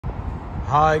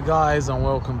Hi guys, and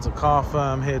welcome to Car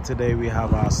Firm. Here today we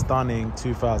have our stunning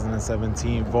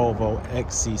 2017 Volvo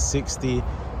XC60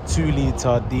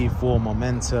 2-litre D4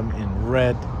 Momentum in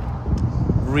red.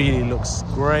 Really looks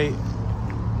great.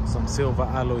 Some silver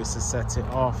alloys to set it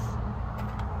off.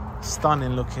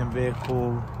 Stunning looking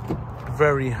vehicle,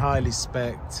 very highly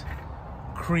spec'd.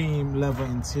 Cream leather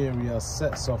interior,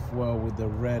 sets off well with the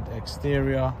red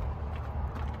exterior.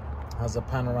 Has a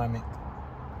panoramic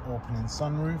opening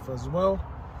sunroof as well.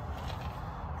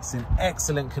 It's in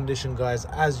excellent condition, guys,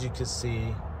 as you can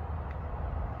see.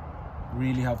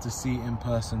 Really have to see it in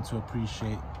person to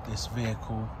appreciate this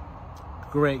vehicle.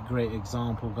 Great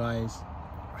example, guys.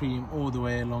 Cream all the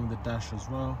way along the dash as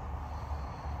well.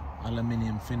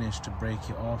 Aluminium finish to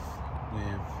break it off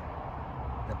with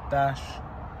the dash.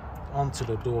 Onto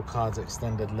the door cards,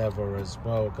 extended leather as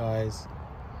well, guys.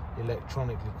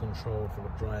 Electronically controlled for the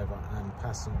driver and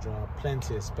passenger.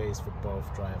 Plenty of space for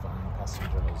both driver and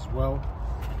passenger as well.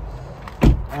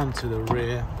 Onto the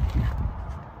rear.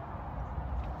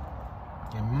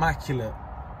 Immaculate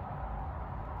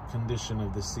condition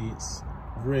of the seats.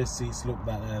 Rear seats look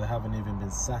like they haven't even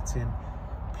been sat in.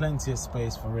 Plenty of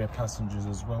space for rear passengers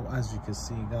as well, as you can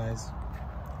see, guys.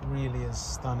 Really is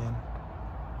stunning.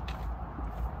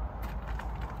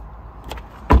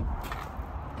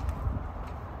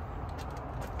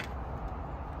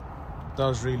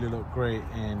 Does really look great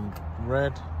in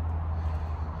red.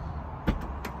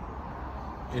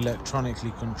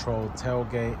 Electronically controlled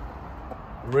tailgate.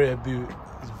 Rear boot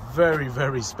is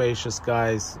very spacious,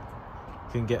 guys.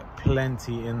 Can get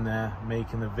plenty in there,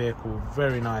 making the vehicle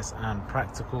very nice and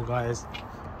practical, guys.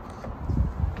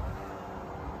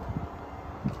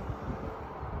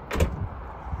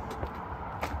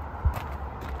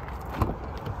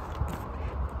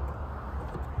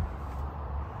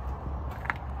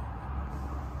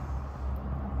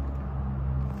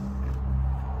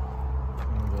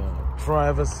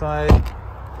 Driver side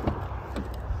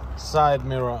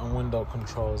mirror and window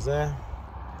controls there.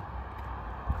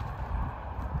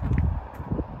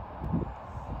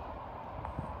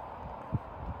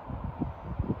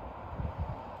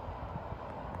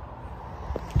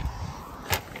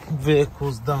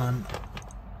 Vehicle's done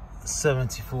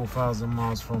 74,000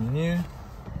 miles from new.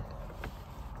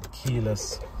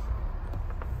 Keyless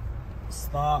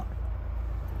start.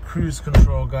 Cruise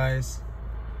control, guys.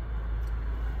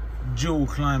 Dual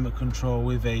climate control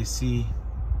with AC.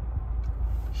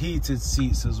 Heated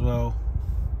seats as well.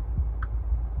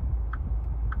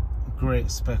 Great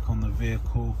spec on the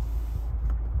vehicle.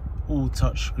 All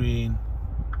touchscreen.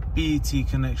 BT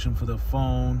connection for the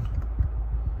phone.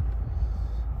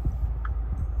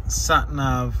 Sat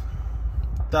nav.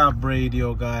 DAB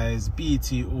radio, guys.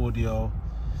 BT audio.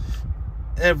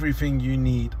 Everything you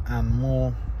need and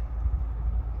more.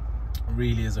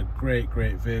 Really is a great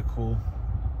vehicle.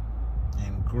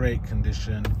 In great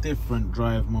condition. Different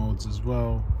drive modes as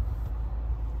well.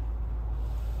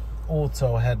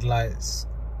 Auto headlights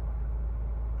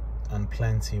and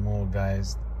plenty more,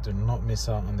 guys. Do not miss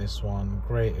out on this one.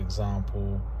 Great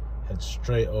example. Head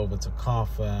straight over to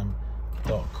carfirm.co.uk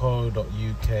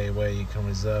where you can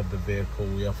reserve the vehicle.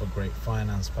 We offer great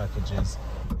finance packages,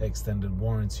 extended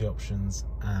warranty options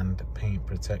and paint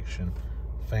protection.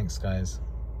 Thanks, guys.